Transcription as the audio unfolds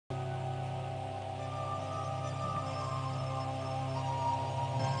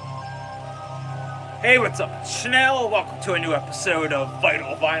Hey, what's up? It's Chanel. Welcome to a new episode of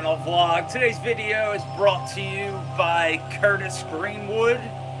Vital Vinyl Vlog. Today's video is brought to you by Curtis Greenwood,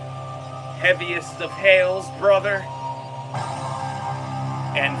 heaviest of hails, brother.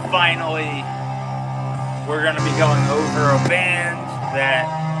 And finally, we're going to be going over a band that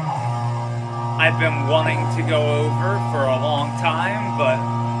I've been wanting to go over for a long time, but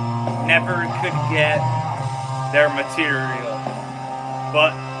never could get their material.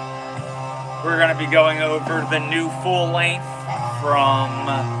 But we're going to be going over the new full-length from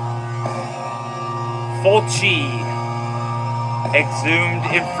Fulci, Exhumed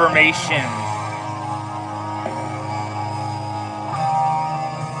Information.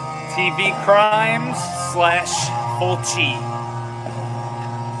 TV Crimes / Fulci.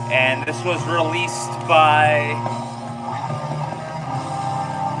 And this was released by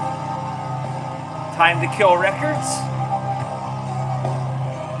Time to Kill Records.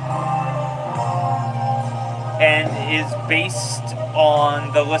 And is based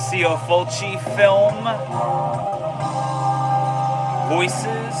on the Lucio Fulci film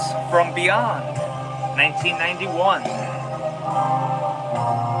Voices from Beyond, 1991.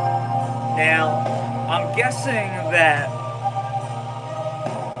 Now, I'm guessing that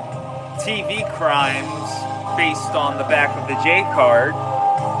TV Crimes, based on the back of the J card,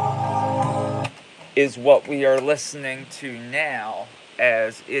 is what we are listening to now,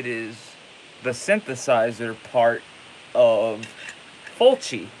 as it is the synthesizer part of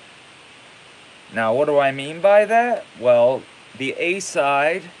Fulci. Now, what do I mean by that? Well, the A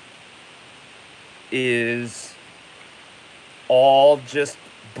side is all just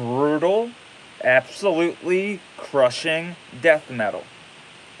brutal, absolutely crushing death metal,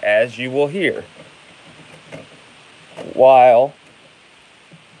 as you will hear. While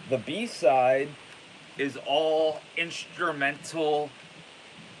the B side is all instrumental,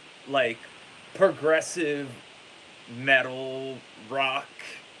 like progressive metal, rock.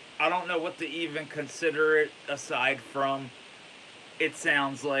 I don't know what to even consider it aside from it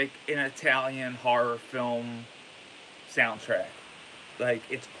sounds like an Italian horror film soundtrack. Like,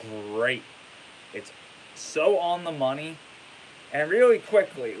 it's great. It's so on the money. And really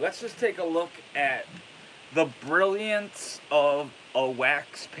quickly, let's just take a look at the brilliance of a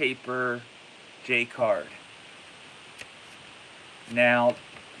wax paper J card. Now,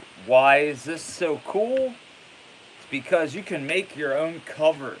 why is this so cool? It's because you can make your own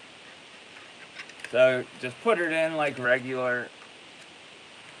cover. So just put it in like regular.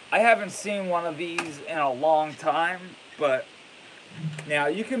 I haven't seen one of these in a long time, but now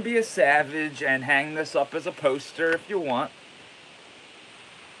you can be a savage and hang this up as a poster if you want.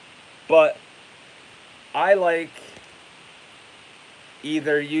 But I like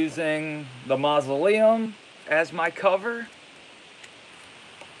either using the mausoleum as my cover,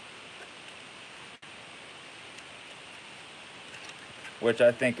 which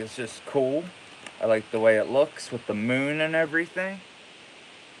I think is just cool. I like the way it looks with the moon and everything.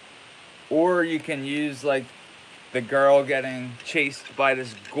 Or you can use like the girl getting chased by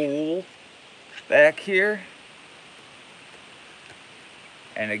this ghoul back here.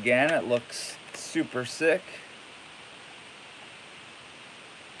 And again, it looks super sick.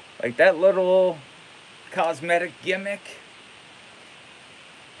 Like that little cosmetic gimmick.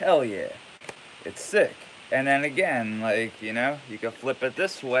 Hell yeah. It's sick. And then again, like, you know, you can flip it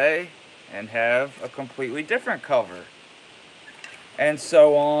this way and have a completely different cover. And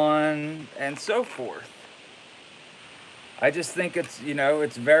so on and so forth. I just think it's, you know,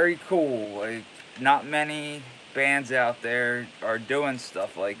 it's very cool. Like, not many bands out there are doing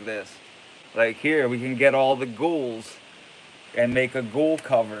stuff like this. Like here, we can get all the ghouls and make a ghoul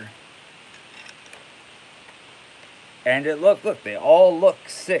cover. And it look, they all look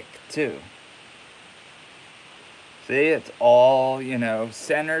sick too. See, it's all, you know,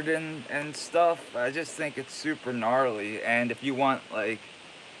 centered and stuff. I just think it's super gnarly. And if you want, like,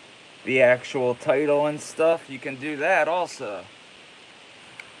 the actual title and stuff, you can do that also.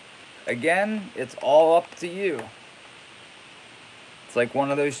 Again, it's all up to you. It's like one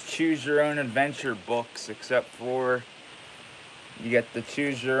of those choose your own adventure books, except for you get to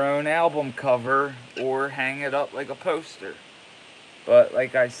choose your own album cover or hang it up like a poster. But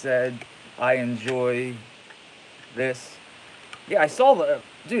like I said, I enjoy this. Yeah, I saw the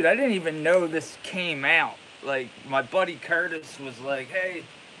dude, I didn't even know this came out. Like, my buddy Curtis was like, hey,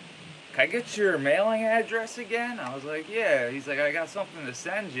 can I get your mailing address again? I was like, yeah. He's like, I got something to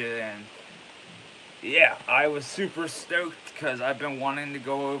send you. And yeah, I was super stoked because I've been wanting to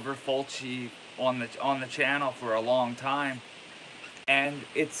go over Fulci on the channel for a long time. And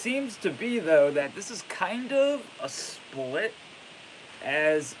it seems to be, though, that this is kind of a split,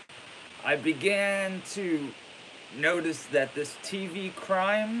 as I began to notice that this TV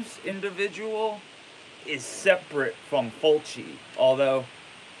Crimes individual is separate from Fulci, although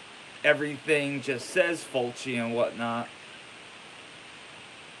everything just says Fulci and whatnot.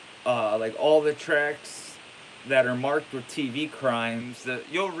 Like all the tracks that are marked with TV Crimes,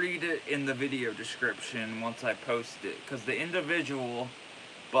 you'll read it in the video description once I post it, because the individual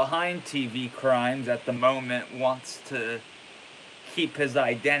behind TV Crimes at the moment wants to keep his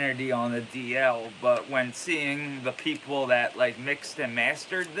identity on the DL, but when seeing the people that like mixed and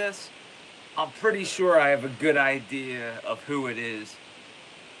mastered this, I'm pretty sure I have a good idea of who it is.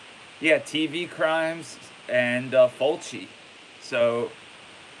 Yeah, TV Crimes and Fulci. So,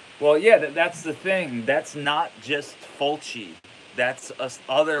 well, yeah, that's the thing. That's not just Fulci. That's a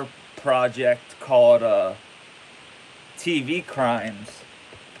other project called TV Crimes.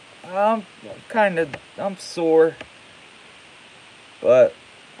 I'm sore, but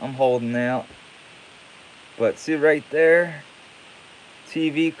I'm holding out. But see right there,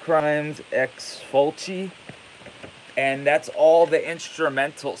 TV Crimes X Fulci, and that's all the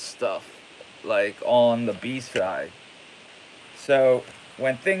instrumental stuff, like on the B side. So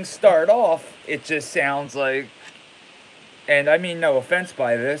when things start off, it just sounds like, and I mean no offense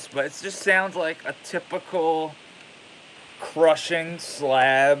by this, but it just sounds like a typical crushing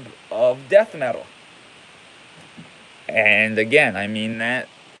slab of death metal. And again, I mean that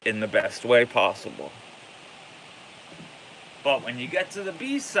in the best way possible. But when you get to the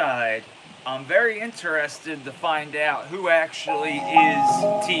B-side, I'm very interested to find out who actually is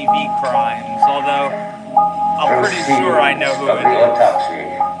TV Crimes, although I'm pretty sure I know who it is.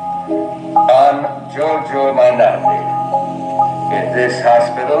 AUTOPSY on Giorgio Mainardi in this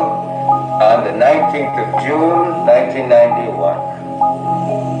hospital on the 19th of June, 1991.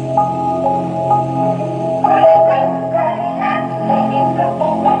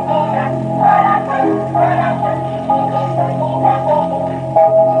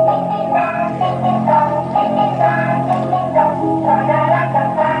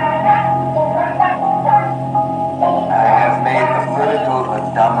 I have made a vertical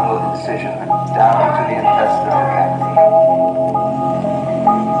abdominal incision down to the intestinal cavity.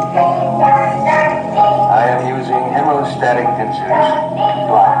 I am using hemostatic pincers to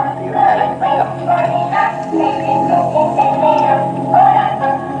block the hepatic duct.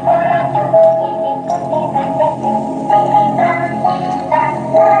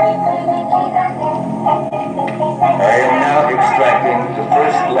 I am now extracting the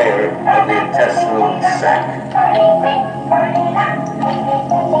first layer of the intestinal sac,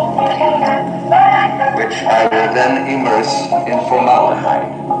 which I will then immerse in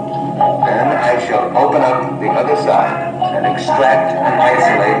formaldehyde. Then I shall open up the other side and extract and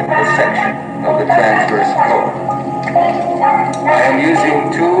isolate a section of the transverse floor. I am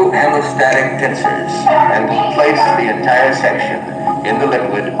using two hemostatic pincers and will place the entire section in the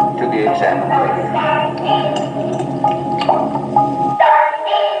liquid to be examined later.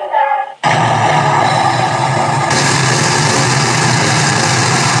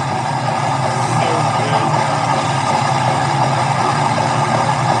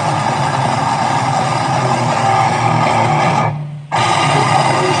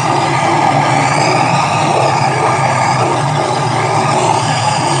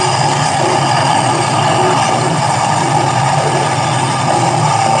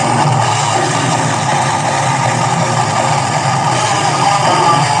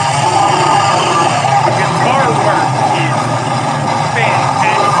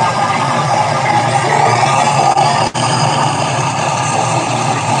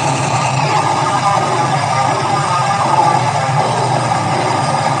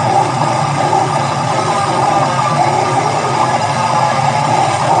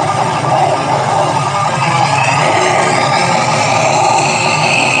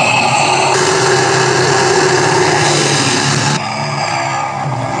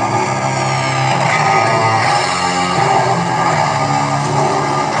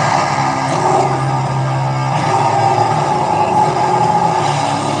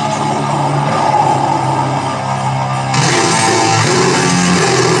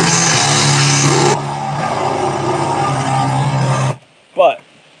 But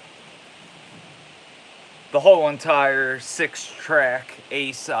the whole entire 6-track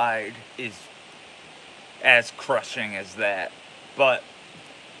A-side is as crushing as that. But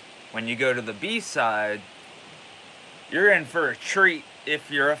when you go to the B-side, you're in for a treat if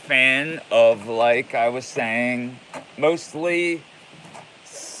you're a fan of, like I was saying, mostly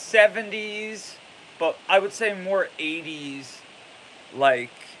 70s, but I would say more 80s, like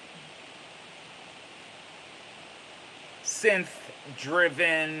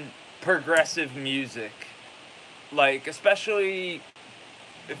synth-driven progressive music. Like, especially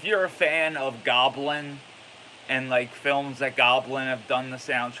if you're a fan of Goblin and, like, films that Goblin have done the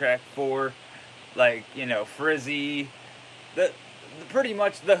soundtrack for, like, you know, Frizzi, pretty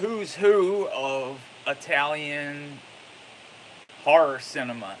much the who's who of Italian horror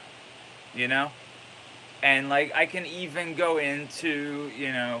cinema, you know? And, like, I can even go into,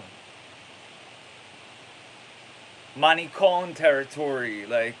 you know, Morricone territory,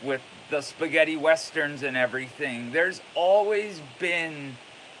 like, with the spaghetti westerns and everything. There's always been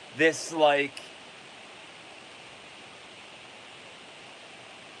this, like,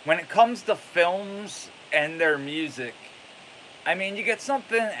 when it comes to films and their music, I mean, you get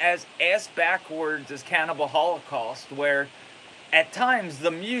something as ass backwards as Cannibal Holocaust, where at times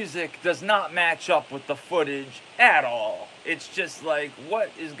the music does not match up with the footage at all. It's just like, what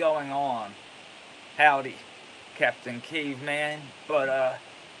is going on? Howdy, Captain Caveman. But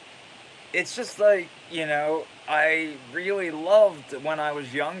it's just like, you know, I really loved when I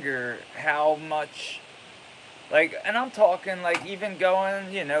was younger how much, like, and I'm talking like even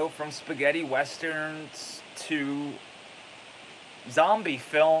going, you know, from spaghetti westerns to zombie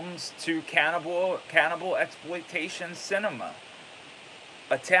films to cannibal exploitation cinema.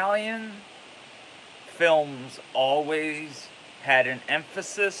 Italian films always had an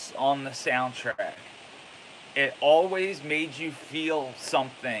emphasis on the soundtrack. It always made you feel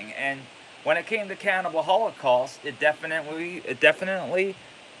something, and when it came to Cannibal Holocaust, it definitely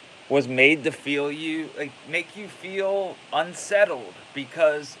was made to feel you, like, make you feel unsettled,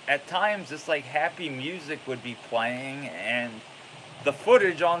 because at times it's like happy music would be playing and the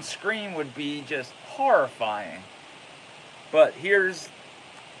footage on screen would be just horrifying. But here's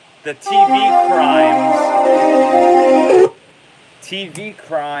the TV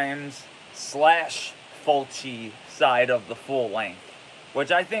crimes slash Fulci side of the full length,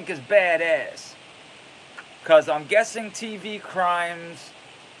 which I think is badass. Because I'm guessing TV crimes,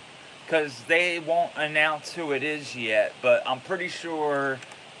 because they won't announce who it is yet, but I'm pretty sure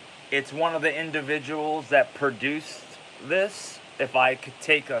it's one of the individuals that produced this. If I could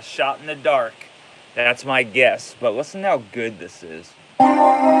take a shot in the dark, that's my guess. But listen how good this is. And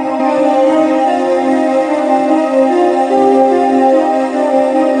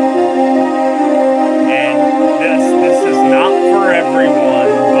this is not for everyone,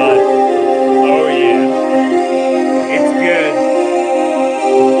 but oh yeah, it's good.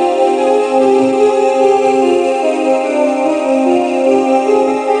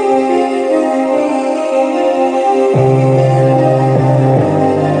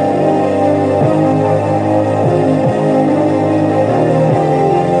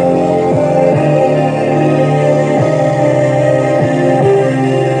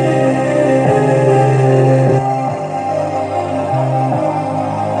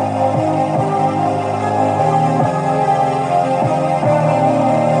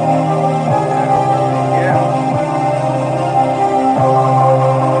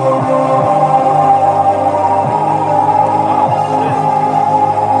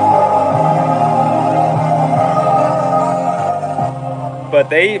 But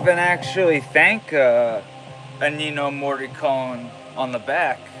they even actually thank Ennio Morricone on the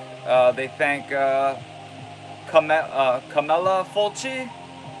back. They thank Camilla Fulci,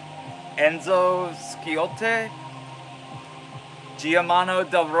 Enzo Schiotte, Giacomo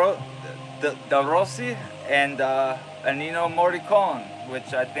da Rossi, and Ennio Morricone,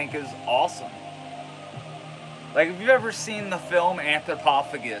 which I think is awesome. Like, if you've ever seen the film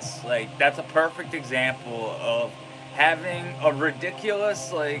Anthropophagus, like, that's a perfect example of having a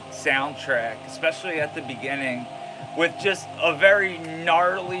ridiculous, like, soundtrack, especially at the beginning, with just a very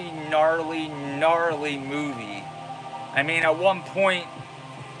gnarly movie. I mean, at one point,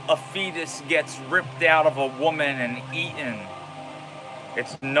 a fetus gets ripped out of a woman and eaten.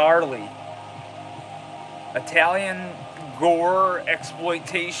 It's gnarly. Italian gore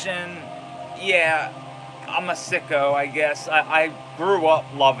exploitation, yeah, I'm a sicko, I guess. I grew up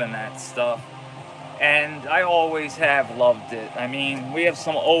loving that stuff. And I always have loved it. I mean, we have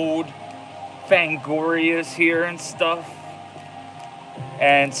some old Fangorias here and stuff.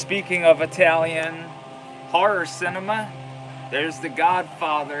 And speaking of Italian horror cinema, there's the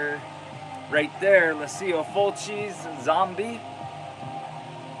Godfather right there, Lucio Fulci's Zombie.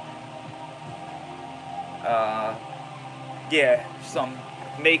 Yeah, some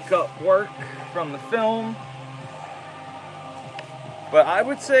makeup work from the film. But I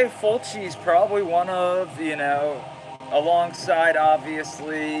would say Fulci's probably one of, you know, alongside,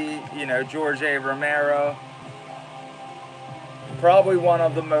 obviously, you know, George A. Romero, probably one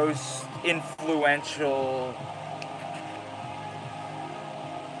of the most influential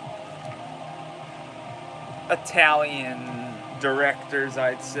Italian directors,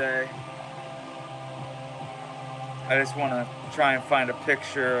 I'd say. I just want to try and find a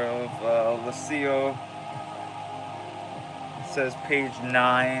picture of Lucio. It says page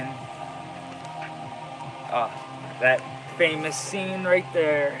 9. That famous scene right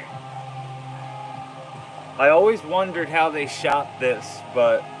there. I always wondered how they shot this,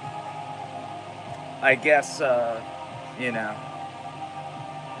 but I guess, you know.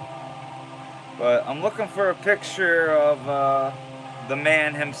 But I'm looking for a picture of the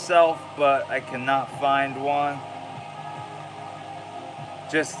man himself, but I cannot find one.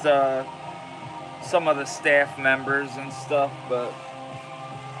 Just some of the staff members and stuff, but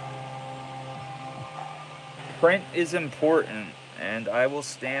print is important, and I will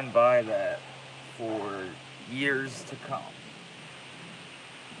stand by that for years to come.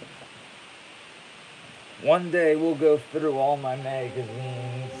 One day we'll go through all my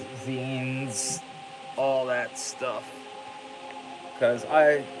magazines, zines, all that stuff. Because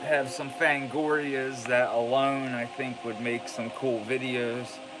I have some Fangorias that alone I think would make some cool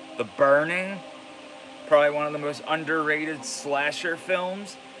videos. The Burning, probably one of the most underrated slasher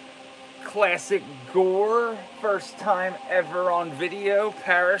films. Classic gore, first time ever on video,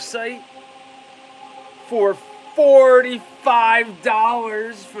 Parasite. For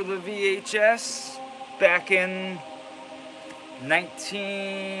 $45 for the VHS back in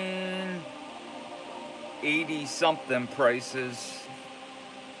 1980 something prices.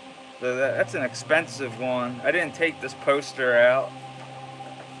 So that's an expensive one. I didn't take this poster out.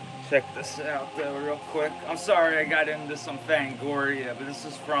 Check this out though real quick. I'm sorry I got into some Fangoria, but this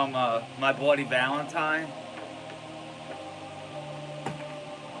is from My Bloody Valentine.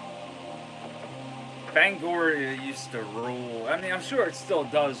 Fangoria used to rule. I mean, I'm sure it still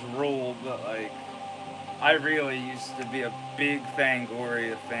does rule, but like, I really used to be a big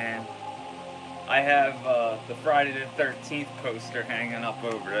Fangoria fan. I have the Friday the 13th poster hanging up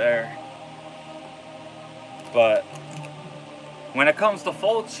over there. But when it comes to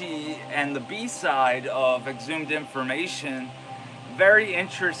Fulci and the B-side of Exhumed Information, very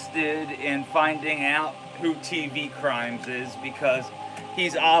interested in finding out who TV Crimes is, because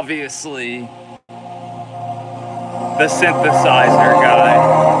he's obviously the synthesizer guy.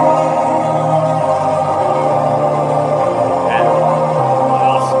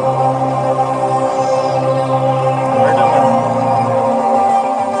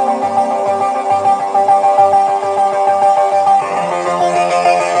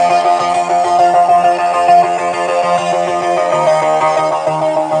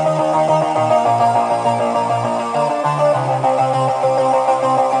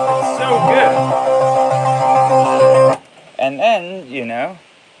 And then, you know,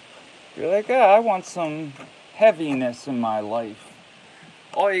 you're like, oh, I want some heaviness in my life.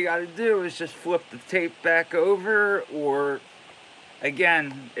 All you gotta do is just flip the tape back over, or,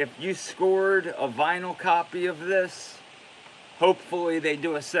 again, if you scored a vinyl copy of this, hopefully they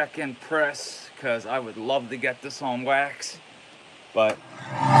do a second press, because I would love to get this on wax. But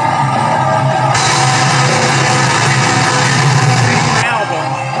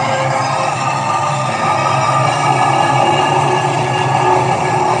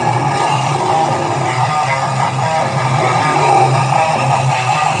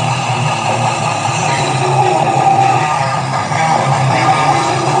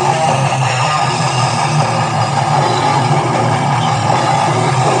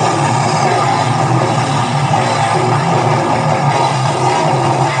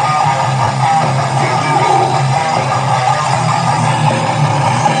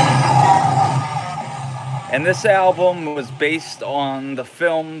and this album was based on the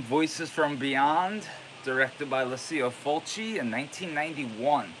film Voices from Beyond, directed by Lucio Fulci in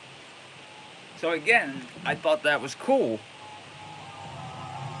 1991. So again, I thought that was cool.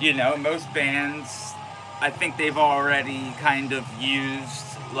 You know, most bands, I think they've already kind of used,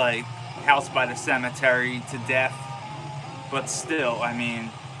 like, House by the Cemetery to death. But still, I mean,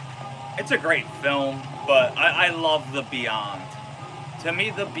 it's a great film, but I love the Beyond. To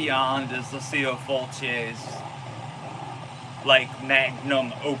me, the Beyond is Lucio Fulci's, like,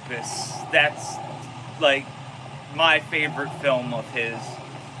 magnum opus. That's, like, my favorite film of his.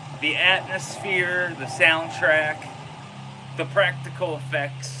 The atmosphere, the soundtrack, the practical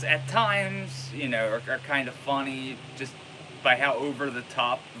effects, at times, you know, are kind of funny, just by how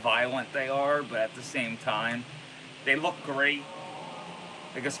over-the-top violent they are, but at the same time, they look great.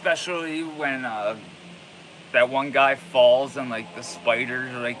 Like, especially when, that one guy falls and, like, the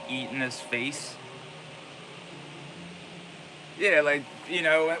spiders are, like, eating his face. Yeah, like, you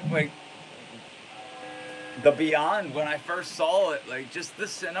know, like, The Beyond, when I first saw it, like, just the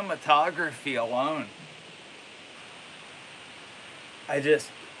cinematography alone. it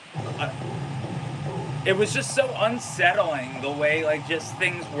was just so unsettling the way like just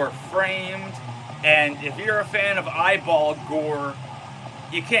things were framed. And if you're a fan of eyeball gore,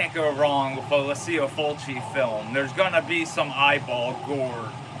 you can't go wrong with a Lucio Fulci film. There's gonna be some eyeball gore.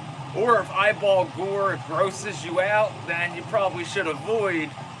 Or if eyeball gore grosses you out, then you probably should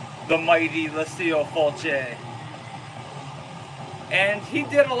avoid the mighty Lucio Fulci. And he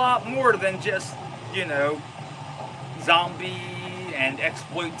did a lot more than just, you know, zombie and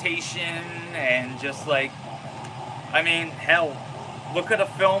exploitation and just like, I mean, hell, look at a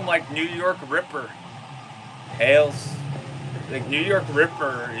film like New York Ripper. Hales, like New York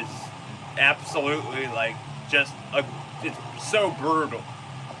Ripper is absolutely like just it's so brutal.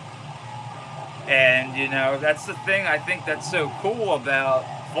 And you know, that's the thing I think that's so cool about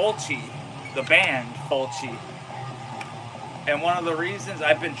Fulci, the band Fulci. And one of the reasons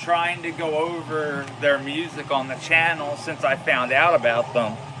I've been trying to go over their music on the channel since I found out about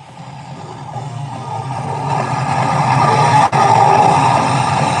them.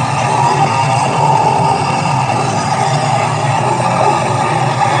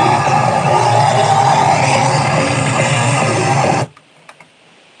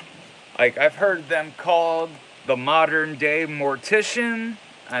 Like, I've heard them called the modern day mortician.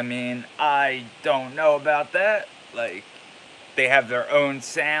 I mean, I don't know about that. Like, they have their own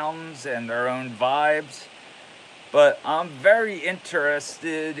sounds and their own vibes. But I'm very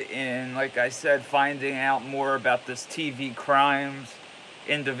interested in, like I said, finding out more about this TV Crimes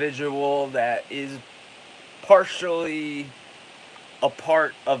individual that is partially a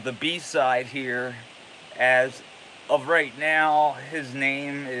part of the B-side here. As of right now, his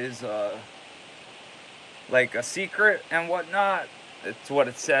name is like a secret and whatnot. It's what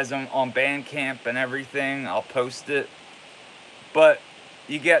it says on Bandcamp and everything. I'll post it. But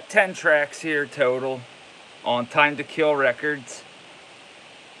you get 10 tracks here total on Time to Kill Records.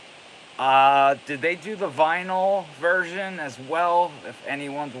 Did they do the vinyl version as well? If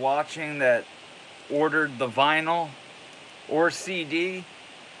anyone's watching that ordered the vinyl or CD.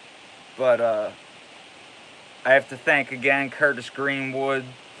 But I have to thank again Curtis Greenwood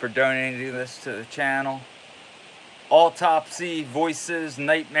for donating this to the channel. AUTOPSY, Voices,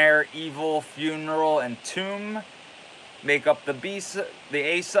 Nightmare, Evil, Funeral, and Tomb make up the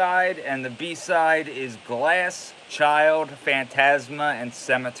A-side, and the B-side is Glass, Child, Phantasma, and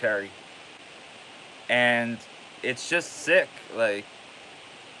Cemetery. And it's just sick. Like,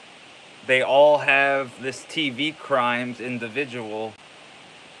 they all have this TV Crimes individual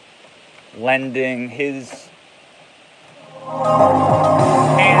lending his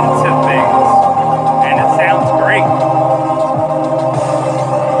hand to things, and it sounds great.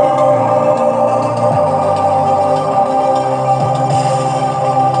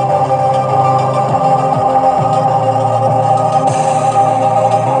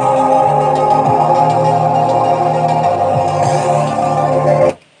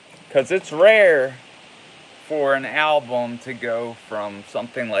 Because it's rare for an album to go from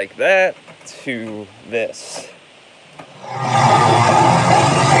something like that to this.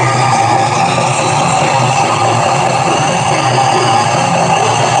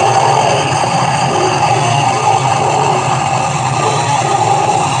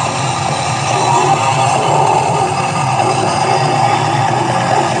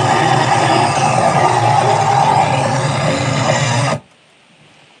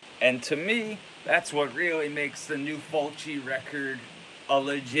 And to me, that's what really makes the new Fulci record a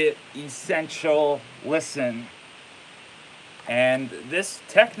legit, essential listen. And this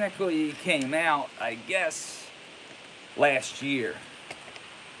technically came out, I guess, last year.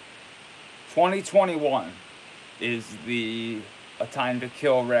 2021 is the A Time to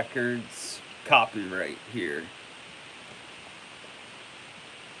Kill Records copyright here.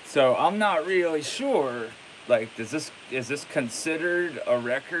 So I'm not really sure. Like, is this considered a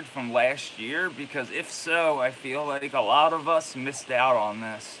record from last year? Because if so, I feel like a lot of us missed out on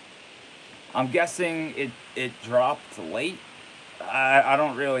this. I'm guessing it dropped late. I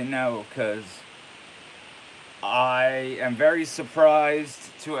don't really know, because I am very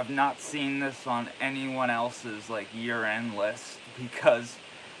surprised to have not seen this on anyone else's like year-end list, because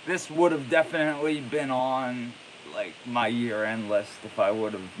this would have definitely been on like my year-end list if I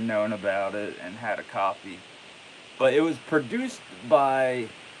would have known about it and had a copy. But it was produced by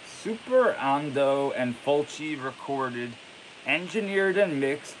Super Ando and Fulci recorded, engineered and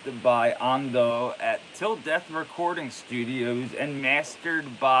mixed by Ando at Till Death Recording Studios, and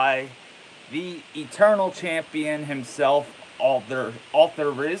mastered by the eternal champion himself, Arthur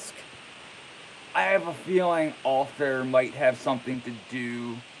Rizk. I have a feeling Arthur might have something to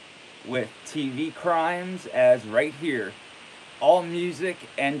do with TV Crimes, as right here, All music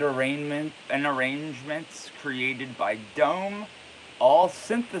and arrangements created by Dome. All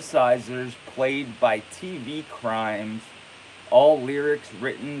synthesizers played by TV Crimes. All lyrics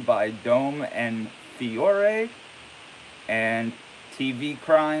written by Dome and Fiore. And TV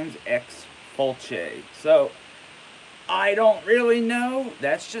Crimes X Fulci. So, I don't really know.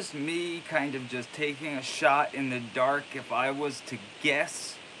 That's just me kind of just taking a shot in the dark. If I was to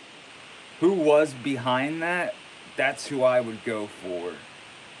guess who was behind that, that's who I would go for.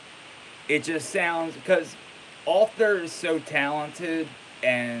 It just sounds, because Arthur is so talented,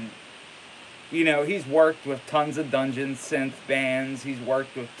 and, you know, he's worked with tons of dungeon synth bands, he's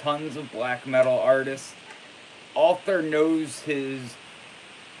worked with tons of black metal artists. Arthur knows his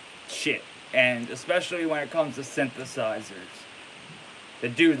shit, and especially when it comes to synthesizers. The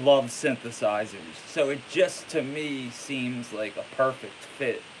dude loves synthesizers, so it just, to me, seems like a perfect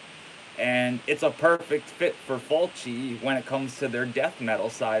fit. And it's a perfect fit for Fulci when it comes to their death metal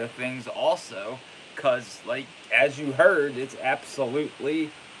side of things also, because, like, as you heard, it's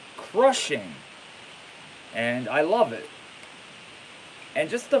absolutely crushing. And I love it. And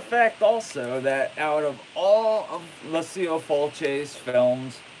just the fact also that out of all of Lucio Fulci's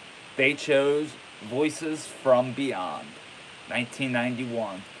films, they chose Voices from Beyond,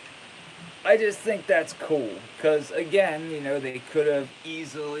 1991. I just think that's cool, because again, you know, they could have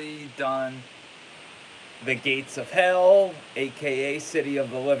easily done The Gates of Hell, aka City of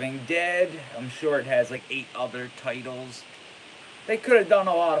the Living Dead. I'm sure it has like 8 other titles. They could have done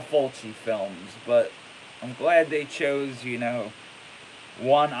a lot of Fulci films, but I'm glad they chose, you know,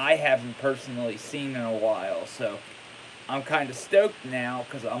 one I haven't personally seen in a while, so I'm kind of stoked now,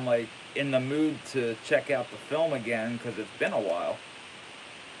 because I'm like in the mood to check out the film again, because it's been a while.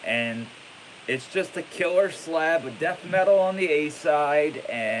 And it's just a killer slab of death metal on the A side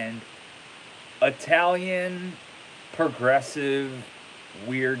and Italian progressive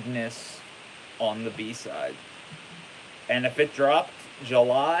weirdness on the B side. And if it dropped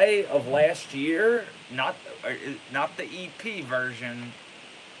July of last year, not the EP version.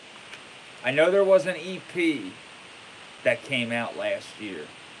 I know there was an EP that came out last year.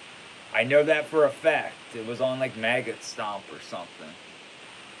 I know that for a fact. It was on like Maggot Stomp or something.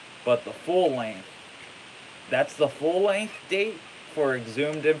 But the full length, that's the full length date for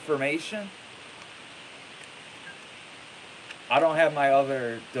Exhumed Information. I don't have my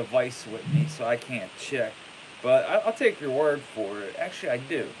other device with me, so I can't check. But I'll take your word for it. Actually, I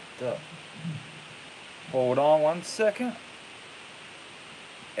do. Duh. Hold on one second.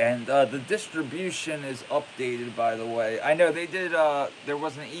 And the distribution is updated, by the way. I know they did, there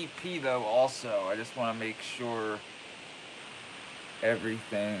was an EP, though, also. I just want to make sure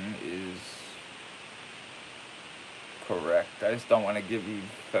everything is correct. I just don't want to give you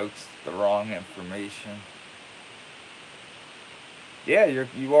folks the wrong information. Yeah,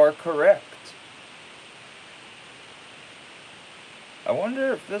 you are correct. I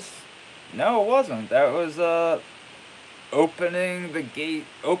wonder if this... No, it wasn't. That was opening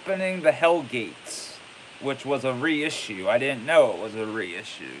the Hell Gates, which was a reissue. I didn't know it was a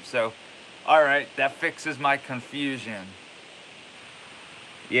reissue. So, alright, that fixes my confusion.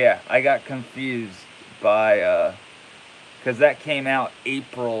 Yeah, I got confused by, because that came out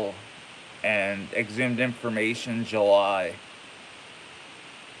April and Exhumed Information July.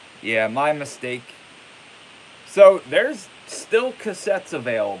 Yeah, my mistake. So, there's still cassettes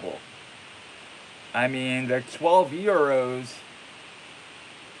available. I mean, they're 12 euros,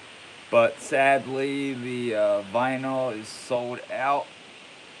 but sadly, the vinyl is sold out.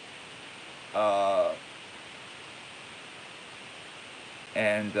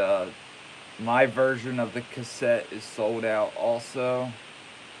 And my version of the cassette is sold out also.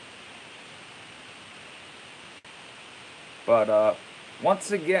 But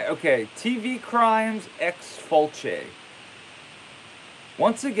once again, okay, TV Crimes X Fulci.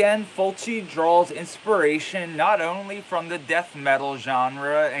 Once again, Fulci draws inspiration not only from the death metal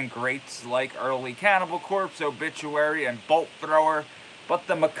genre and greats like early Cannibal Corpse, Obituary, and Bolt Thrower, but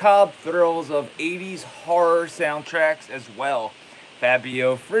the macabre thrills of 80s horror soundtracks as well.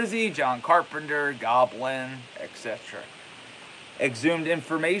 Fabio Frizzi, John Carpenter, Goblin, etc. Exhumed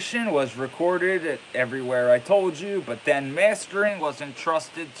Information was recorded at Everywhere I Told You, but then mastering was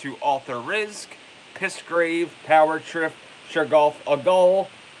entrusted to Arthur Rizk, Pissgrave, Power Trip, Cirith Ungol,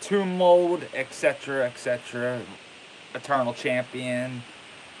 Tomb Mold, etc., etc. Eternal Champion.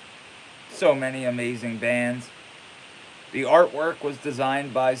 So many amazing bands. The artwork was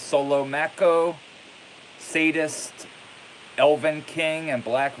designed by SoloMacello, Sadist, Elvenking, and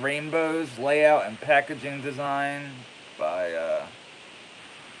Black Rainbows. Layout and packaging design by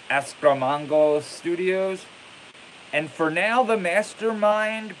Ascionemagro Studios. And for now, the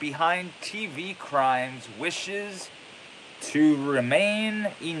mastermind behind TV crimes wishes to remain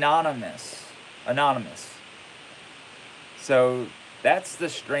anonymous. So that's the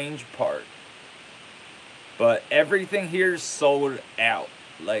strange part. But everything here's sold out.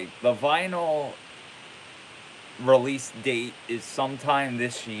 Like, the vinyl release date is sometime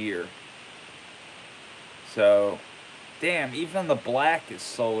this year. So, damn, even the black is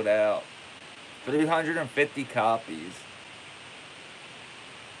sold out. 350 copies.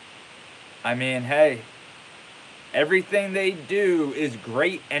 I mean, hey, everything they do is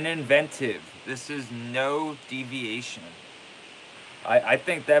great and inventive. This is no deviation. I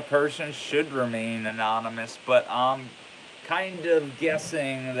think that person should remain anonymous, but I'm kind of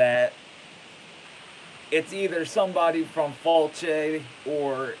guessing that it's either somebody from Fulci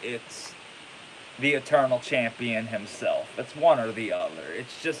or it's the Eternal Champion himself. It's one or the other.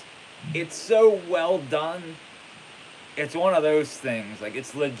 It's just, it's so well done. It's one of those things. Like,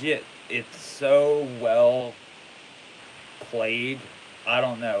 it's legit. It's so well played. I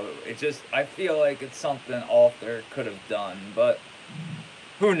don't know. It just, I feel like it's something author could have done, but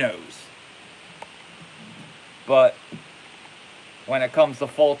who knows? But when it comes to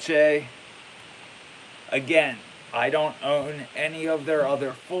Fulci, again, I don't own any of their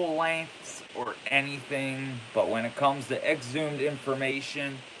other full lengths or anything, but when it comes to Exhumed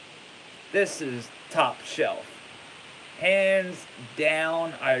Information, this is top shelf. Hands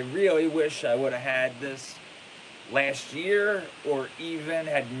down. I really wish I would have had this last year, or even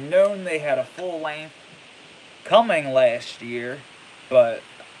had known they had a full length coming last year, but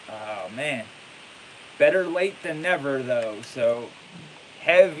oh man, better late than never though. So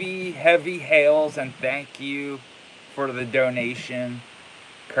heavy hails and thank you for the donation,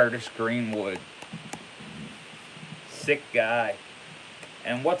 Curtis Greenwood. Sick guy.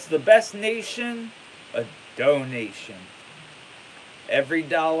 And what's the best nation? A donation. Every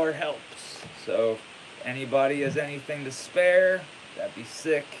dollar helps. So if anybody has anything to spare, that'd be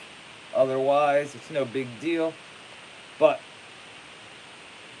sick. Otherwise, it's no big deal. But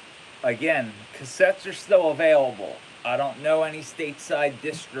again, cassettes are still available. I don't know any stateside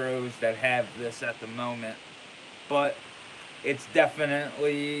distros that have this at the moment, but it's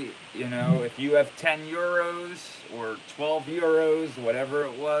definitely, you know, if you have 10 euros or 12 euros, whatever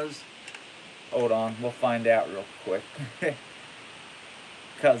it was. Hold on, we'll find out real quick.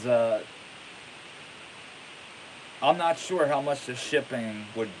 Because I'm not sure how much the shipping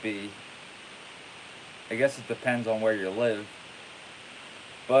would be. I guess it depends on where you live.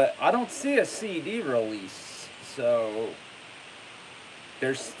 But I don't see a CD release, so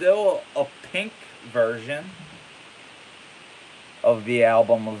there's still a pink version of the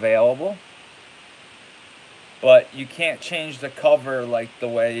album available. But you can't change the cover like the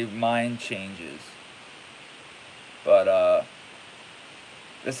way mine changes. But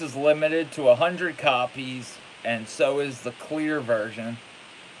this is limited to 100 copies, and so is the clear version.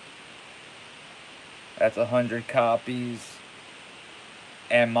 That's 100 copies.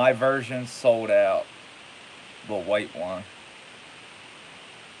 And my version sold out. The white one.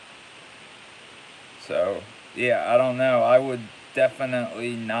 So, yeah, I don't know. I would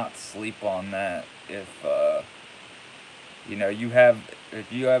definitely not sleep on that. If, you know,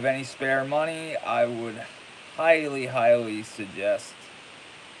 if you have any spare money, I would highly suggest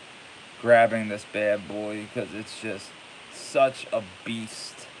grabbing this bad boy, because it's just such a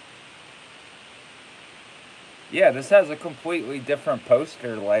beast. Yeah, this has a completely different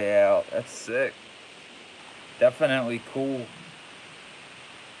poster layout. That's sick. Definitely cool.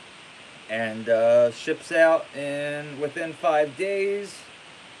 And ships out within 5 days.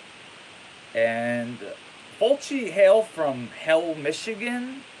 And Fulci hail from Hell,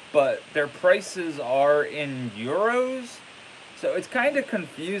 Michigan, but their prices are in euros. So it's kind of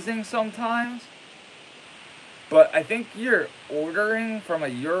confusing sometimes. But I think you're ordering from a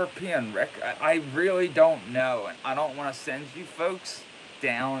European record. I really don't know. And I don't want to send you folks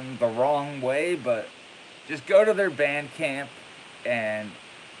down the wrong way, but just go to their Bandcamp, and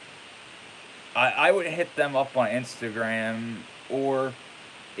I would hit them up on Instagram. Or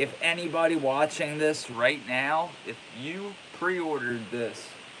if anybody watching this right now, if you pre-ordered this,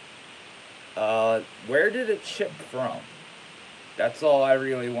 where did it ship from? That's all I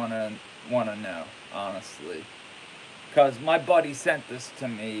really want to know, honestly. Because my buddy sent this to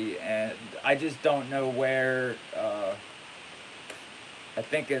me, and I just don't know where. I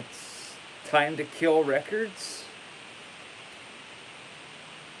think it's Time to Kill Records.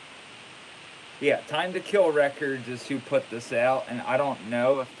 Yeah, Time to Kill Records is who put this out, and I don't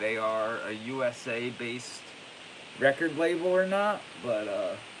know if they are a USA-based record label or not,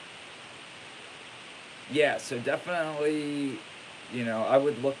 but yeah, so definitely, you know, I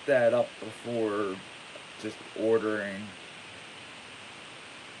would look that up before just ordering.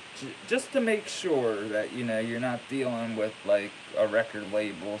 Just to make sure that, you know, you're not dealing with, like, a record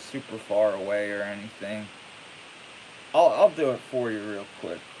label super far away or anything. I'll do it for you real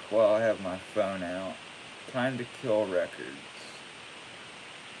quick while I have my phone out. Time to Kill Records.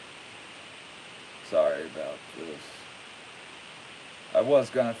 Sorry about this. I was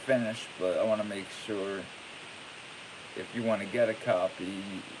gonna finish, but I want to make sure if you want to get a copy,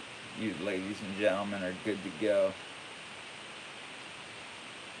 you ladies and gentlemen are good to go.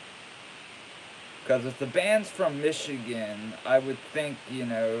 Because if the band's from Michigan, I would think, you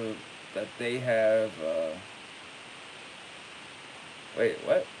know, that they have, wait,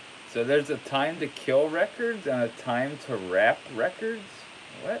 what? So there's a Time to Kill Records and a Time to Rap Records?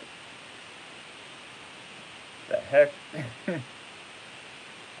 What? The heck?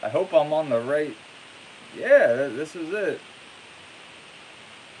 I hope I'm on the right. Yeah, this is it.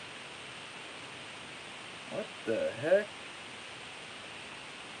 What the heck?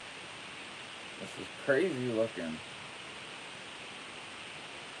 This is crazy looking.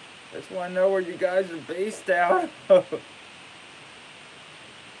 I just want to know where you guys are based out of.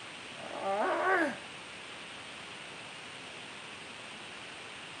 Ah.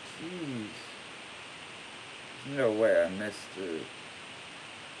 Jeez. There's no way I missed it.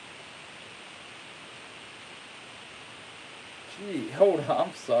 Gee, hold on,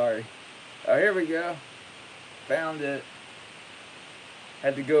 I'm sorry. Oh, here we go. Found it.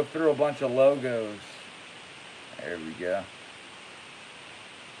 Had to go through a bunch of logos. There we go.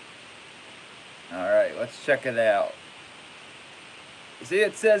 Alright, let's check it out. See,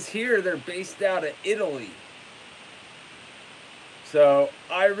 it says here they're based out of Italy. So,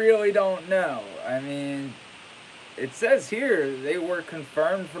 I really don't know. I mean, it says here they were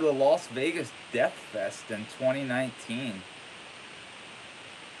confirmed for the Las Vegas Death Fest in 2019.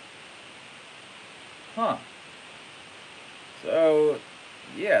 Huh. So,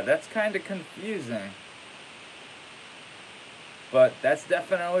 yeah, that's kind of confusing. But that's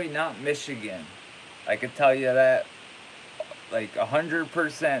definitely not Michigan. I could tell you that, like,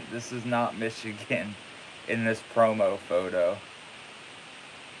 100% this is not Michigan in this promo photo.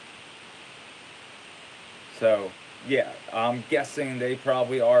 So, yeah, I'm guessing they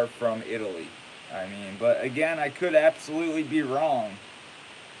probably are from Italy. I mean, but again, I could absolutely be wrong.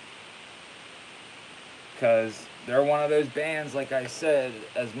 Because they're one of those bands, like I said,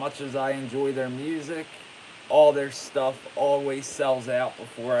 as much as I enjoy their music, all their stuff always sells out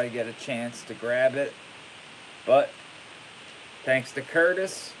before I get a chance to grab it. But thanks to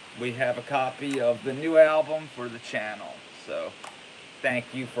Curtis, we have a copy of the new album for the channel. So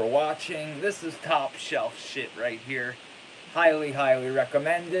thank you for watching. This is top shelf shit right here. Highly, highly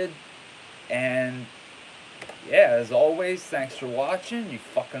recommended. And yeah, as always, thanks for watching. You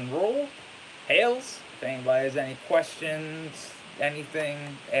fucking rule. Hails. If anybody has any questions,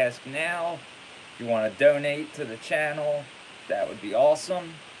 anything, ask now. If you want to donate to the channel, that would be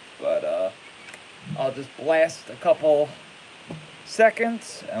awesome. But I'll just blast a couple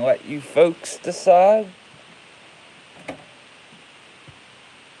seconds and let you folks decide.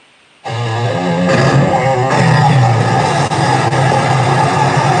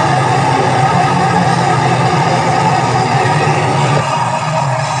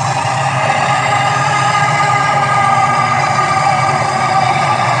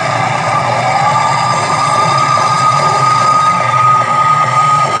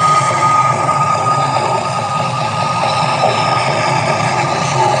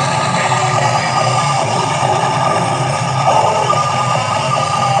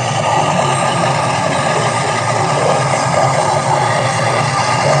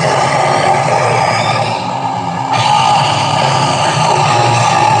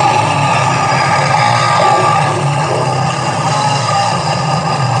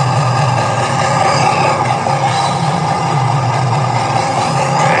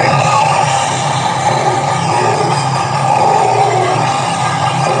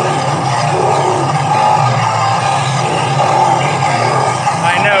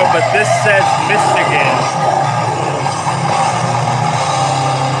 But this says Michigan.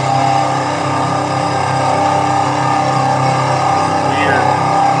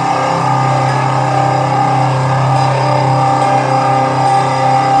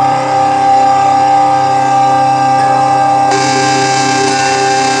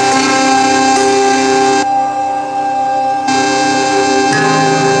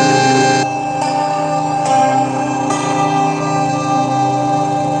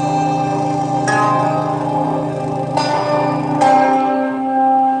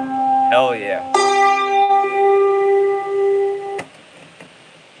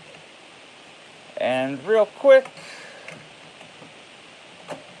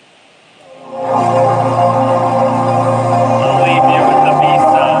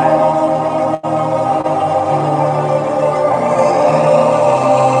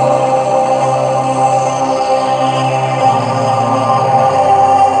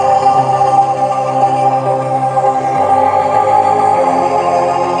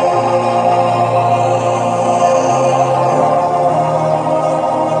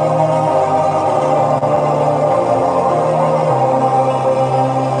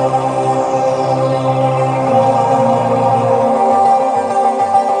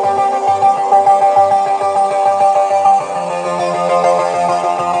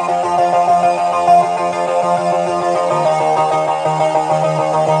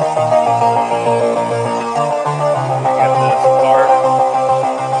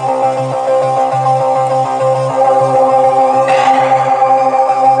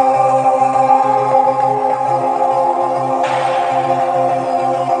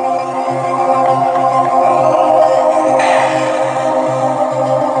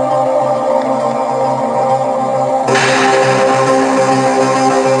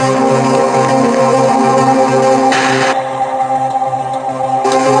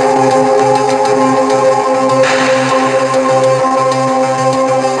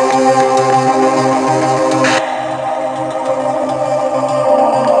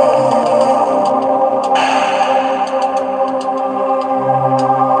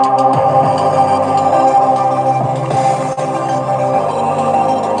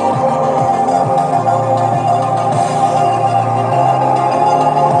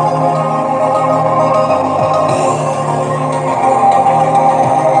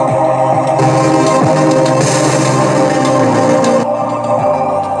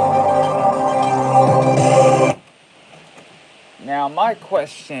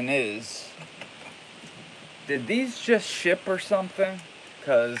 question is, did these just ship or something?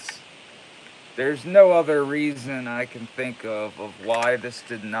 Because there's no other reason I can think of why this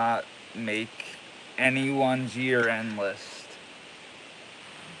did not make anyone's year-end list.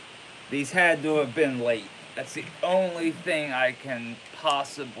 These had to have been late. That's the only thing I can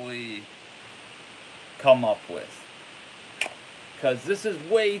possibly come up with. Because this is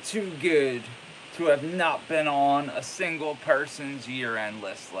way too good to have not been on a single person's year-end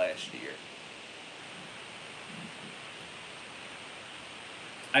list last year.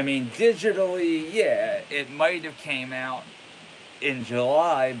 I mean, digitally, yeah, it might have came out in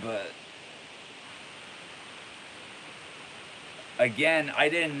July, but again, I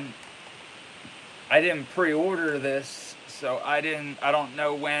didn't pre-order this, so I don't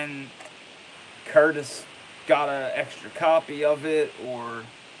know when Curtis got an extra copy of it or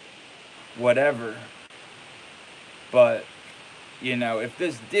whatever. But, you know, if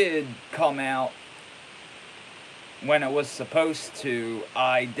this did come out when it was supposed to,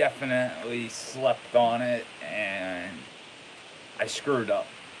 I definitely slept on it and I screwed up.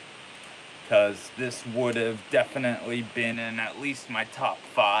 Because this would have definitely been in at least my top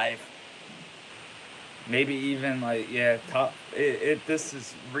 5. Maybe even like, yeah, top. This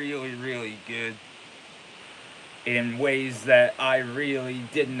is really, really good in ways that I really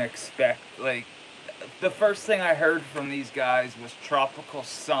didn't expect. Like, the first thing I heard from these guys was Tropical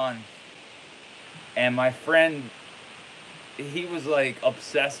Sun. And my friend, he was like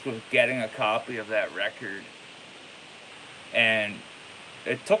obsessed with getting a copy of that record. And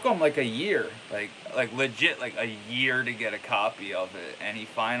it took him like a year, like legit like a year to get a copy of it. And he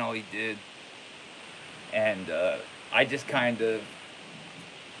finally did. And I just kind of,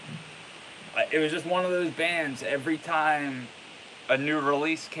 it was just one of those bands, every time a new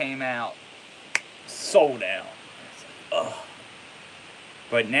release came out, sold out. It's like, ugh.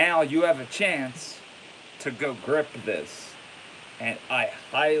 But now you have a chance to go grip this, and I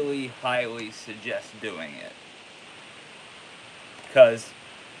highly, highly suggest doing it. Because,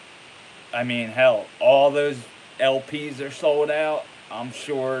 I mean, hell, all those LPs are sold out. I'm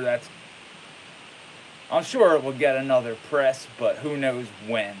sure it will get another press, but who knows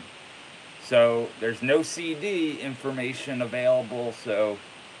when. So there's no CD information available, so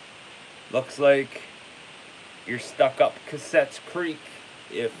looks like you're stuck up Cassettes Creek,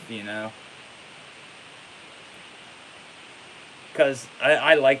 if you know. Because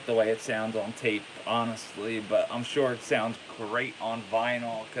I like the way it sounds on tape, honestly, but I'm sure it sounds great on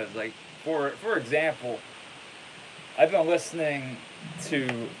vinyl. Because, like, for example, I've been listening to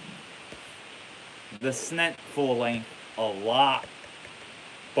the Snent full length a lot,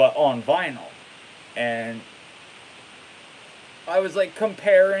 but on vinyl, and I was like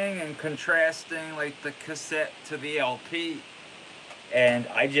comparing and contrasting like the cassette to the LP, and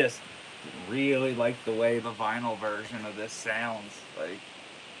I just really like the way the vinyl version of this sounds. Like,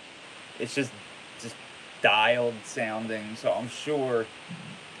 it's just dialed sounding, so I'm sure,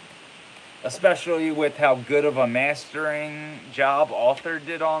 especially with how good of a mastering job Arthur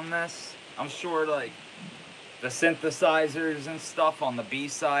did on this, I'm sure like the synthesizers and stuff on the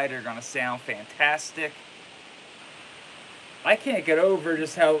B-side are gonna sound fantastic. I can't get over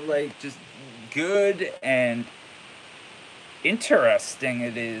just how like just good and interesting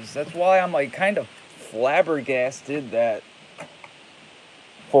it is. That's why I'm like kind of flabbergasted that,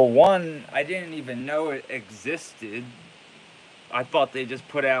 for one, I didn't even know it existed. I thought they just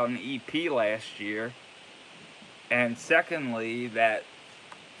put out an EP last year. And secondly, that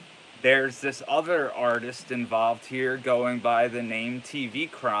there's this other artist involved here going by the name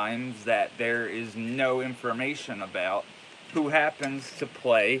TV Crimes that there is no information about, who happens to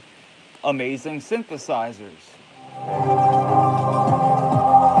play amazing synthesizers.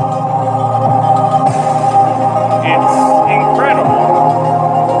 It's incredible.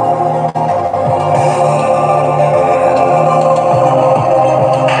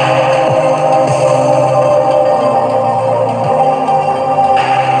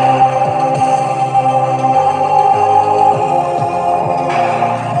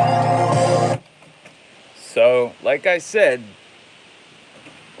 So, like I said,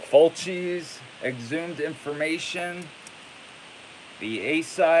 Fulci's Exhumed Information, the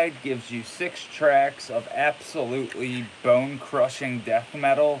A-side gives you 6 tracks of absolutely bone-crushing death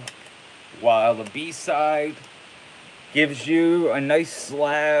metal, while the B-side gives you a nice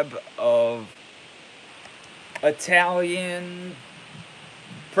slab of Italian,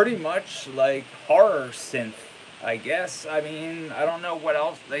 pretty much like horror synth, I guess. I mean, I don't know what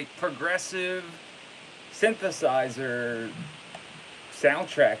else, like progressive synthesizer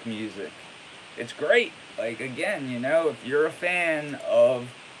soundtrack music. It's great. like, again, you know, if you're a fan of,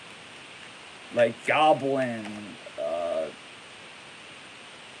 like, Goblin,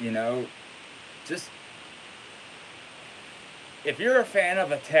 you know, just, if you're a fan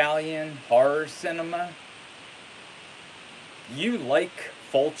of Italian horror cinema, you like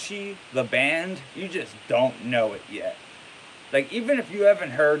Fulci, the band, you just don't know it yet. Like, even if you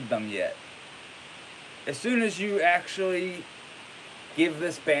haven't heard them yet, as soon as you actually give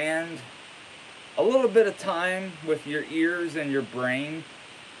this band a little bit of time with your ears and your brain,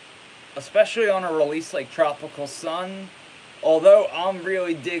 especially on a release like Tropical Sun, although I'm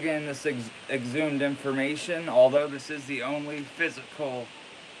really digging this Exhumed Information, although this is the only physical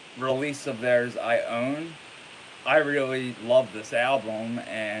release of theirs I own, I really love this album,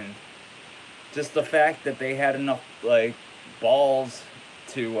 and just the fact that they had enough, like, balls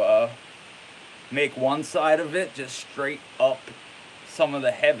to make one side of it just straight up some of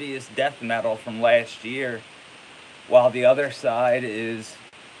the heaviest death metal from last year, while the other side is,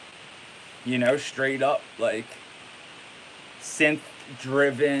 you know, straight up, like,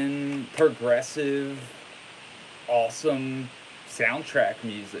 synth-driven, progressive, awesome soundtrack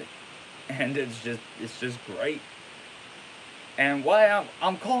music. And it's just great. And why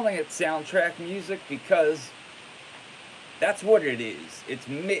I'm calling it soundtrack music, because that's what it is.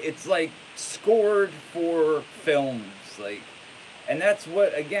 It's like scored for films, like, and that's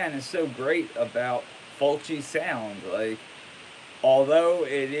what, again, is so great about Fulci's sound. Like, although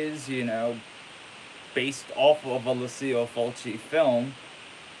it is, you know, based off of a Lucio Fulci film,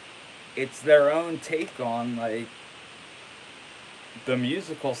 it's their own take on, like, the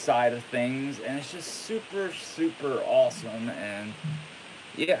musical side of things, and it's just super, super awesome. And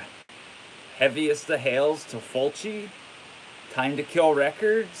yeah, heaviest of hails to Fulci, Time to Kill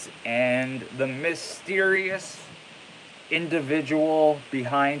Records, and the mysterious individual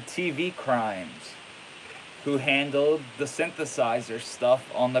behind TV Crimes, who handled the synthesizer stuff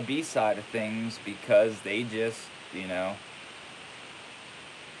on the B side of things, because they just, you know,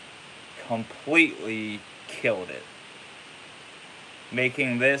 completely killed it.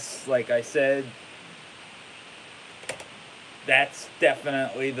 Making this, like I said, that's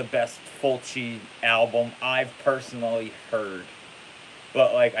definitely the best Fulci album I've personally heard.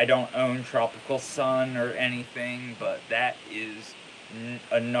 But, like, I don't own Tropical Sun or anything, but that is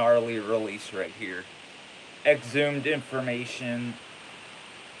a gnarly release right here. Exhumed Information,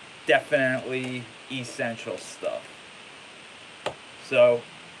 definitely essential stuff. So,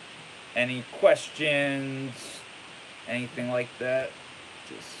 any questions, anything like that,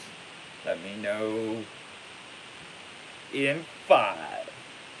 just let me know in 5,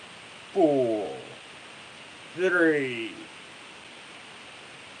 4, 3.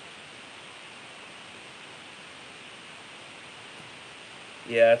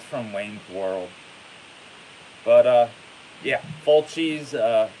 Yeah, it's from Wayne's World. But, yeah, Fulci's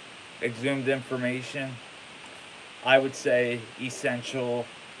Exhumed Information, I would say essential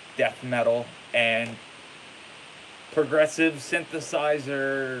death metal and progressive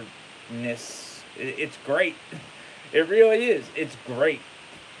synthesizer-ness. It's great. It really is. It's great.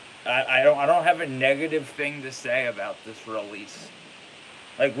 I don't have a negative thing to say about this release.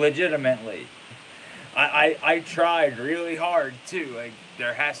 Like, legitimately. I tried really hard, too. Like,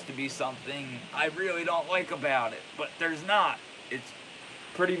 there has to be something I really don't like about it. But there's not. It's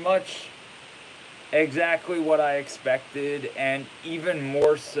pretty much exactly what I expected, and even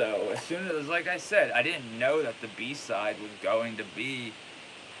more so. As soon as, like I said, I didn't know that the B-side was going to be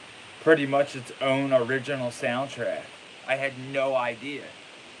pretty much its own original soundtrack. I had no idea.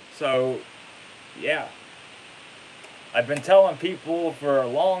 So, yeah. I've been telling people for a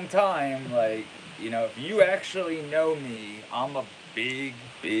long time, like, you know, if you actually know me, I'm a big,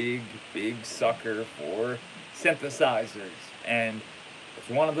 big, big sucker for synthesizers. And it's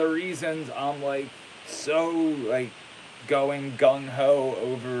one of the reasons I'm, like, so, like, going gung-ho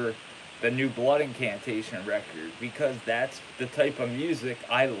over the new Blood Incantation record, because that's the type of music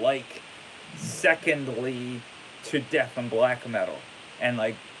I like secondly to death and black metal. And,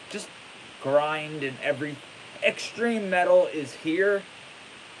 like, just grind and every extreme metal is here,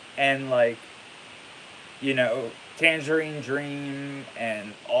 and, like, you know, Tangerine Dream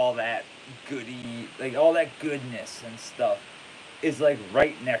and all that goody, like, all that goodness and stuff is, like,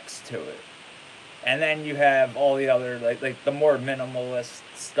 right next to it. And then you have all the other, like the more minimalist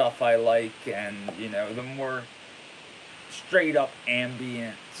stuff I like, and, you know, the more straight up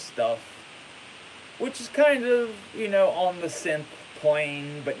ambient stuff, which is kind of, you know, on the synth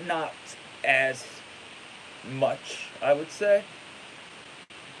plane, but not as much, I would say.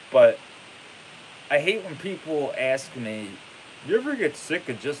 But I hate when people ask me, You ever get sick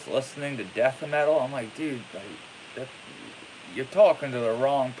of just listening to death metal? I'm like, dude, like, that, you're talking to the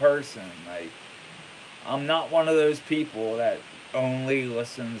wrong person. Like, I'm not one of those people that only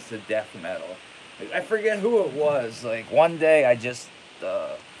listens to death metal. Like, I forget who it was. Like, one day I just,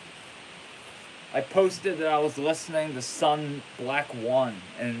 I posted that I was listening to Sun Black One,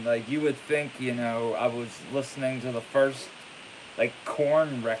 and like, you would think, you know, I was listening to the first, like,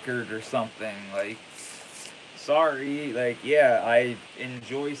 Korn record or something. Like, sorry, like, yeah, I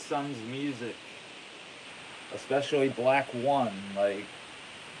enjoy Sun's music, especially Black One. Like,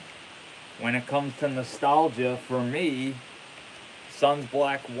 when it comes to nostalgia, for me, Sun's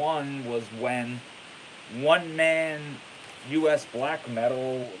Black One was when one man US black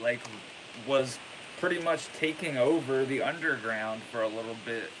metal, like, was pretty much taking over the underground for a little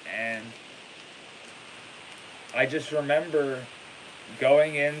bit. And I just remember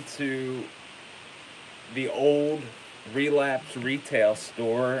going into the old Relapse retail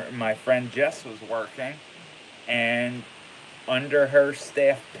store my friend Jess was working, and under her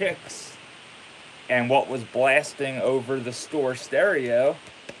staff picks and what was blasting over the store stereo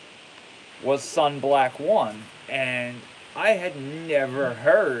was Sun Black One. And I had never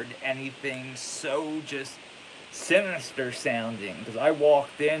heard anything so just sinister sounding, because I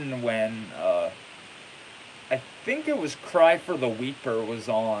walked in when I think it was Cry for the Weeper was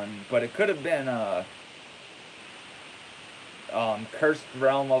on, but it could have been Cursed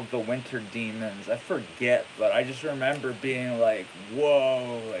Realm of the Winter Demons. I forget, but I just remember being like,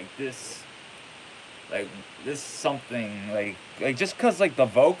 whoa, like this is something, like just cause like the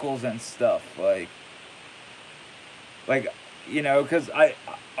vocals and stuff, like, you know, cause I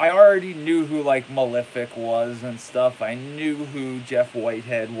already knew who like Malefic was and stuff. I knew who Jeff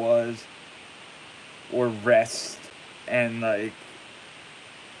Whitehead was, or Rest, and like,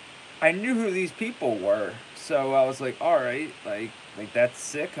 I knew who these people were. So I was like, all right, like that's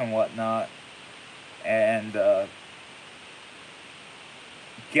sick and whatnot. And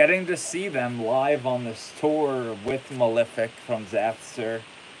getting to see them live on this tour with Malefic from Zapster,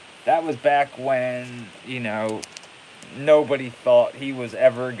 that was back when, you know, nobody thought he was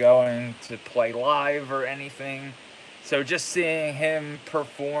ever going to play live or anything. So just seeing him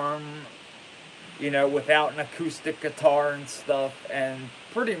perform, you know, without an acoustic guitar and stuff, and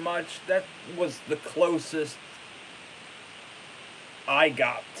pretty much that was the closest I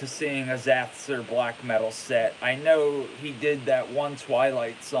got to seeing a Zapster black metal set. I know he did that one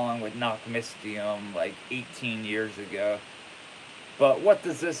Twilight song with Knock Mystium like 18 years ago. But what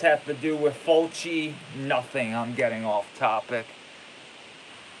does this have to do with Fulci? Nothing. I'm getting off topic.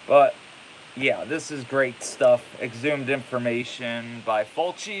 But yeah, this is great stuff. Exhumed Information by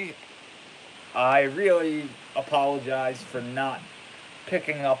Fulci. I really apologize for not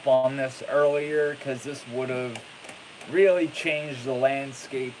picking up on this earlier, because this would have really changed the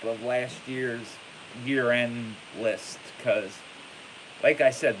landscape of last year's year-end list. Because, like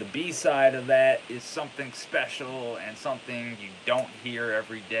I said, the B-side of that is something special and something you don't hear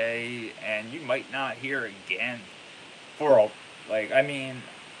every day, and you might not hear again for a, like, I mean,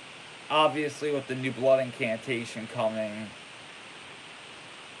 obviously with the new Blood Incantation coming,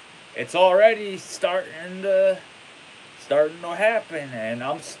 it's already starting to happen, and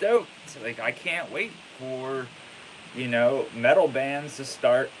I'm stoked. Like, I can't wait for, you know, metal bands to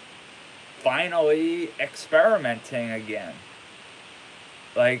start finally experimenting again.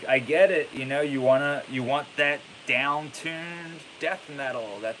 Like, I get it, you know, you want that down-tuned death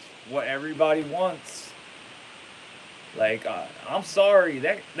metal. That's what everybody wants. Like, I'm sorry,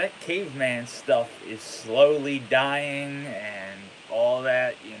 that caveman stuff is slowly dying and all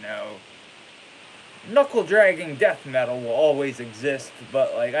that, you know. Knuckle-dragging death metal will always exist,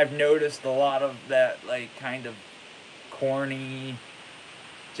 but, like, I've noticed a lot of that, like, kind of corny,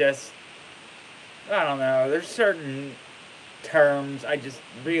 just, I don't know, there's certain terms I just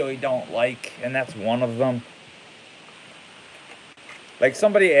really don't like, and that's one of them. Like,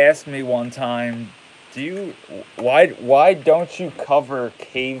 somebody asked me one time, why don't you cover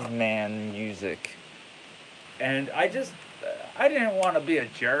caveman music? And I didn't want to be a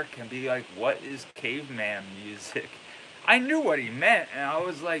jerk and be like, what is caveman music? I knew what he meant, and I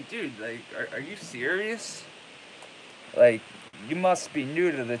was like, dude, like, are you serious? Like, you must be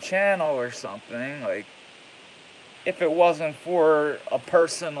new to the channel or something. Like, if it wasn't for a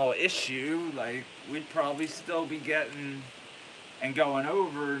personal issue, like, we'd probably still be getting and going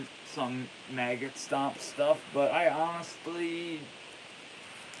over some maggot stomp stuff. But I honestly,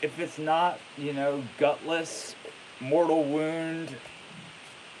 if it's not, you know, Gutless, Mortal Wound,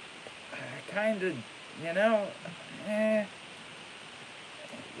 I kind of, you know,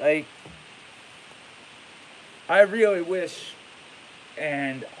 like, I really wish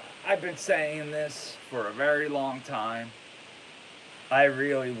And I've been saying this for a very long time. I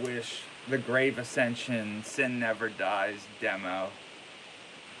really wish the Grave Ascension Sin Never Dies demo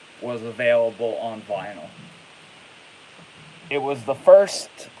was available on vinyl. It was the first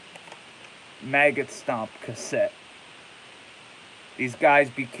Maggot Stomp cassette. These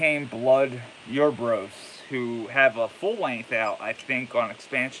guys became Blood Urbros, who have a full length out, I think, on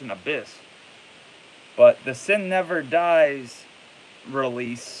Expansion Abyss. But the Sin Never Dies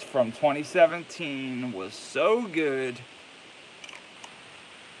release from 2017 was so good,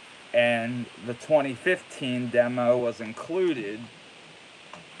 and the 2015 demo was included,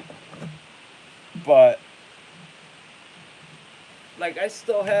 but like I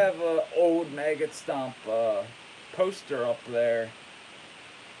still have an old Maggot Stomp poster up there,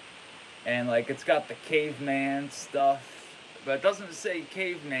 and like it's got the caveman stuff, but it doesn't say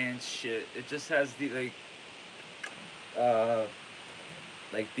caveman shit. It just has the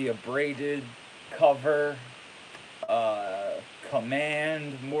like the abraded cover,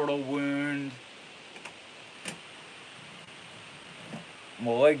 Command, Mortal Wound,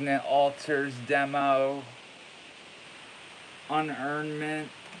 Malignant Altars demo, Unearnment,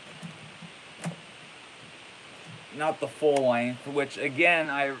 not the full length, which again,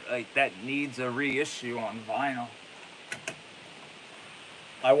 that needs a reissue on vinyl.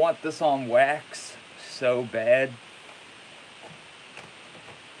 I want this on wax so bad.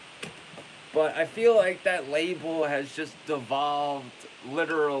 But I feel like that label has just devolved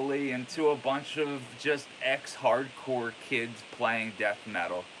literally into a bunch of just ex-hardcore kids playing death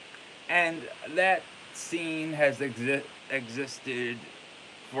metal. And that scene has existed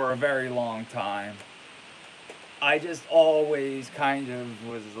for a very long time. I just always kind of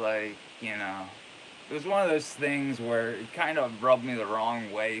was like, you know, it was one of those things where it kind of rubbed me the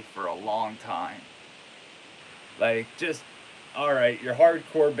wrong way for a long time. Like, just, alright, your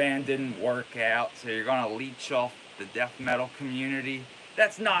hardcore band didn't work out, so you're gonna leech off the death metal community.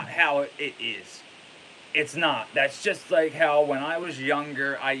 That's not how it is. It's not. That's just like how when I was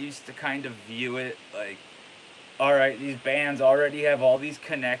younger, I used to kind of view it like, alright, these bands already have all these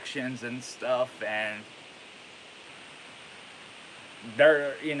connections and stuff, and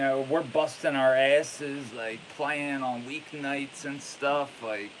they're, you know, we're busting our asses, like, playing on weeknights and stuff,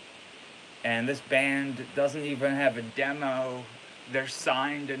 like, and this band doesn't even have a demo. They're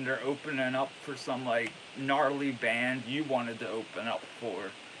signed and they're opening up for some, like, gnarly band you wanted to open up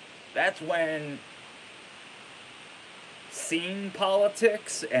for. That's when scene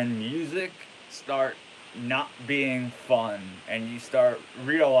politics and music start not being fun, and you start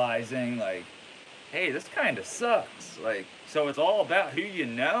realizing, like, hey, this kind of sucks. Like, so it's all about who you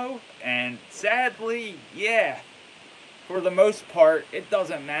know, and sadly, yeah, for the most part, it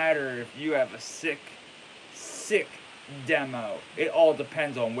doesn't matter if you have a sick demo. It all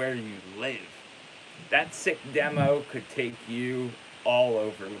depends on where you live. That sick demo could take you all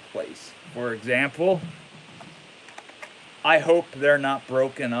over the place. For example, I hope they're not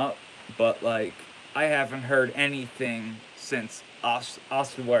broken up, but like, I haven't heard anything since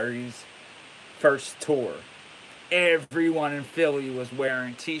Ossuary's first tour. Everyone in Philly was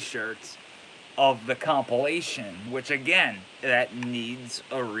wearing t-shirts of the compilation, which again, that needs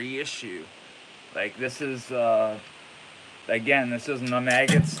a reissue. Like, this is again, this isn't a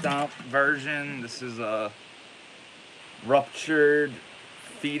Maggot Stomp version. This is a Ruptured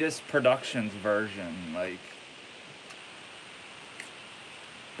Fetus Productions version. Like,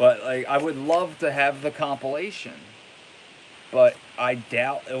 but like, I would love to have the compilation, but I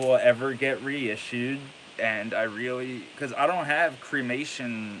doubt it will ever get reissued. And I really, because I don't have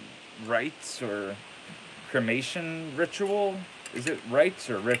cremation rites or cremation ritual. Is it rites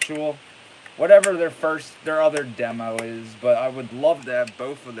or ritual? Whatever their other demo is, but I would love to have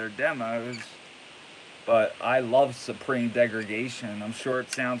both of their demos. But I love Supreme Degradation. I'm sure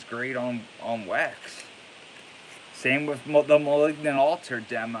it sounds great on wax. Same with the Malignant Altar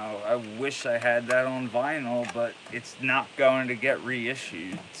demo. I wish I had that on vinyl, but it's not going to get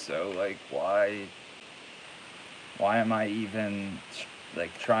reissued. So, like, why am I even,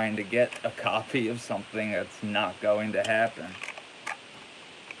 like, trying to get a copy of something that's not going to happen?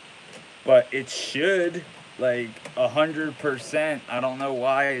 But it should, like, 100%. I don't know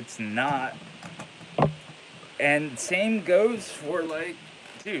why it's not. And same goes for, like,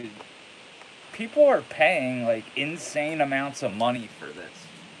 dude, people are paying, like, insane amounts of money for this.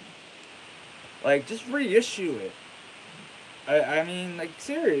 Like, just reissue it. I mean, like,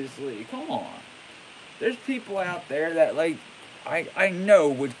 seriously, come on. There's people out there that, like, I know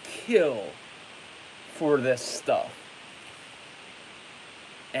would kill for this stuff.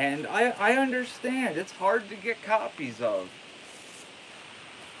 And I understand. It's hard to get copies of.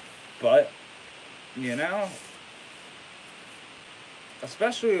 But, you know,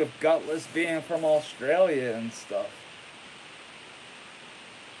 especially with Gutless being from Australia and stuff.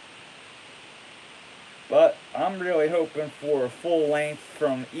 But I'm really hoping for a full length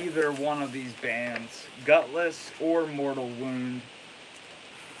from either one of these bands, Gutless or Mortal Wound,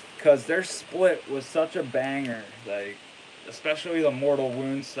 because their split was such a banger, like, especially the Mortal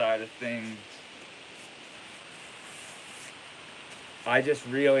Wound side of things. I just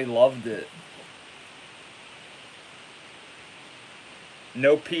really loved it.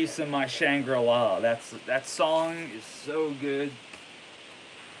 No Peace in My Shangri-La. That song is so good.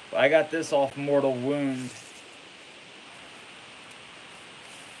 I got this off Mortal Wound.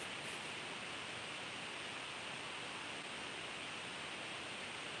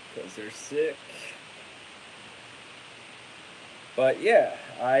 Because they're sick. But yeah,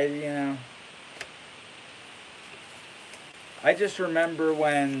 I just remember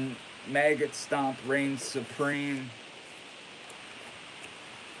when Maggot Stomp reigned supreme.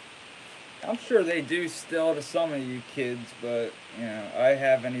 I'm sure they do still to some of you kids, but, you know, I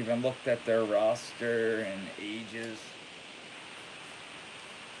haven't even looked at their roster in ages.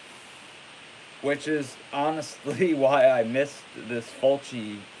 Which is honestly why I missed this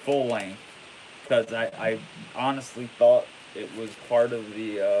Fulci full length. Because I honestly thought it was part of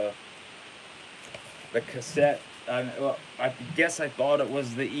the cassette. I guess I thought it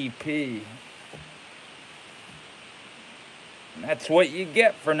was the EP. That's what you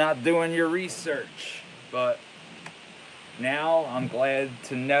get for not doing your research. But now I'm glad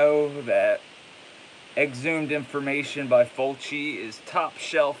to know that Exhumed Information by Fulci is top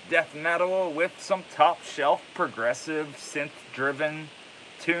shelf death metal with some top shelf progressive synth-driven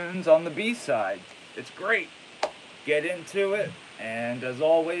tunes on the B-side. It's great. Get into it. And as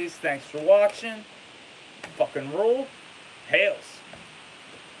always, thanks for watching. Fucking rule. Hails.